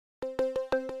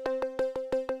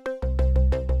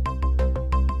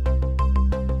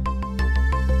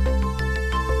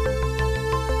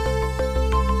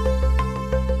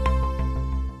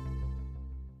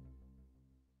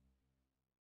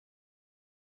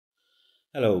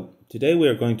Hello, today we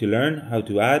are going to learn how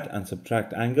to add and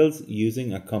subtract angles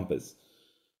using a compass.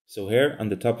 So here on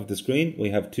the top of the screen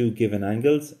we have two given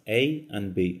angles A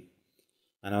and B.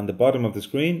 And on the bottom of the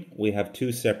screen we have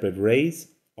two separate rays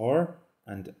R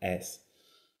and S.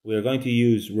 We are going to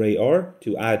use ray R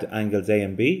to add angles A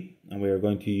and B, and we are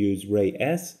going to use ray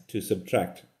S to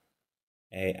subtract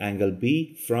angle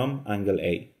B from angle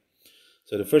A.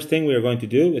 So the first thing we are going to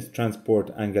do is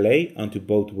transport angle A onto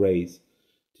both rays.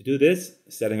 To do this,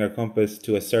 setting our compass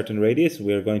to a certain radius,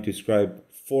 we are going to scribe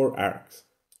 4 arcs.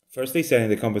 Firstly, setting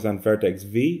the compass on vertex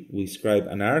V, we scribe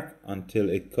an arc until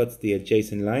it cuts the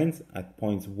adjacent lines at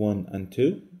points 1 and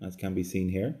 2, as can be seen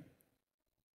here.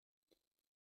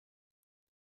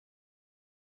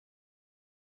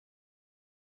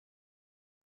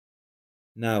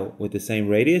 Now, with the same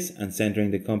radius and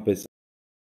centering the compass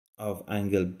of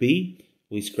angle B,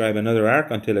 we scribe another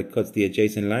arc until it cuts the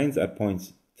adjacent lines at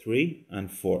points 3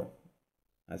 and 4,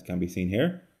 as can be seen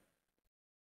here.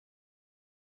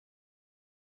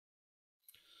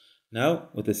 Now,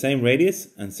 with the same radius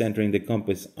and centering the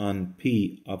compass on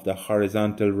P of the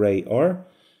horizontal ray R,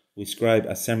 we scribe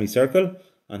a semicircle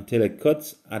until it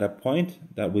cuts at a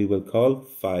point that we will call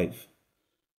 5,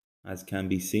 as can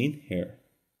be seen here.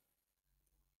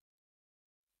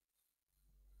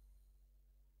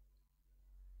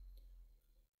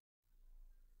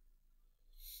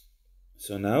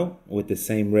 So now, with the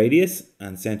same radius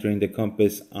and centering the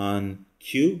compass on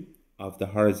Q of the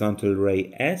horizontal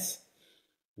ray S,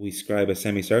 we scribe a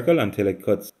semicircle until it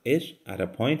cuts it at a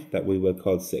point that we will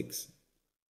call 6,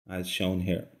 as shown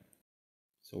here.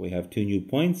 So we have two new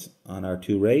points on our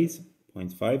two rays,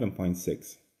 point 5 and point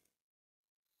 6.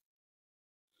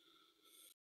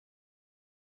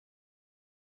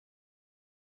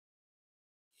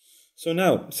 So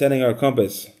now, setting our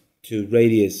compass to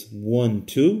radius 1,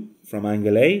 2 from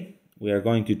angle A, we are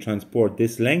going to transport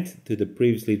this length to the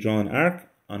previously drawn arc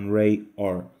on ray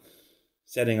R.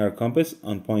 Setting our compass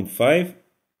on point 5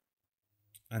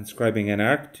 and scribing an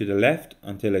arc to the left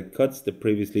until it cuts the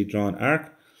previously drawn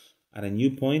arc at a new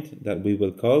point that we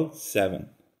will call 7.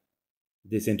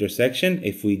 This intersection,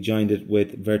 if we joined it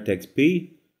with vertex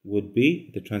P, would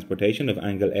be the transportation of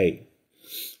angle A.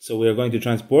 So we are going to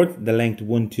transport the length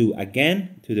 1, 2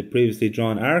 again to the previously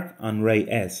drawn arc on ray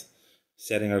S,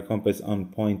 setting our compass on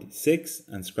point 6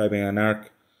 and scribing an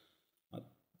arc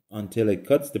until it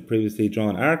cuts the previously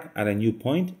drawn arc at a new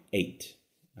point 8,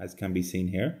 as can be seen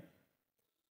here.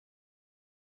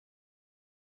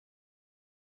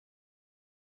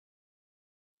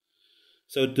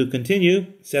 So to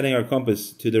continue setting our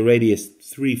compass to the radius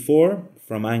 3, 4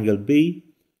 from angle B,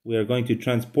 we are going to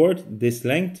transport this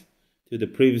length to the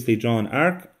previously drawn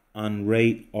arc on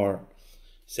ray R,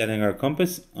 setting our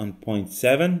compass on point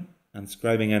 7 and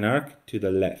scribing an arc to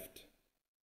the left.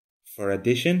 For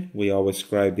addition, we always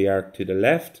scribe the arc to the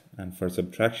left, and for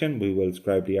subtraction, we will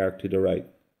scribe the arc to the right.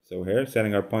 So here,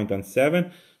 setting our point on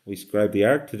 7, we scribe the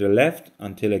arc to the left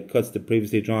until it cuts the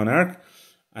previously drawn arc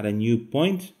at a new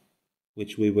point,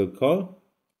 which we will call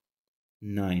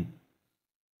 9.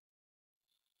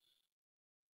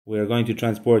 We are going to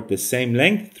transport the same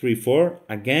length, 3, 4,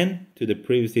 again to the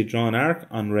previously drawn arc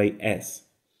on ray S,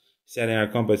 setting our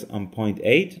compass on point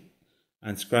 8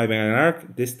 and scribing an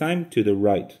arc this time to the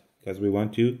right, because we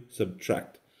want to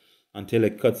subtract, until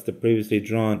it cuts the previously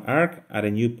drawn arc at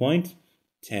a new point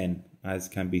 10, as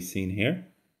can be seen here.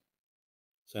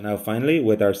 So now finally,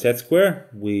 with our set square,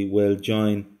 we will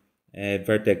join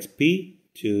vertex P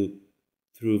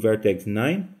through vertex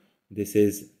 9. This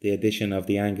is the addition of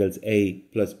the angles A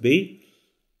plus B.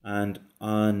 And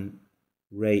on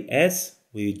ray S,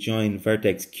 we join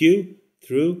vertex Q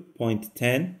through point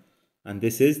 10. And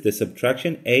this is the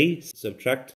subtraction A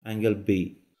subtract angle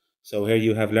B. So here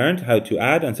you have learned how to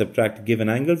add and subtract given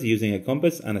angles using a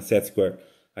compass and a set square.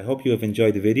 I hope you have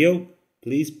enjoyed the video.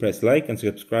 Please press like and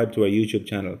subscribe to our YouTube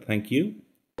channel. Thank you.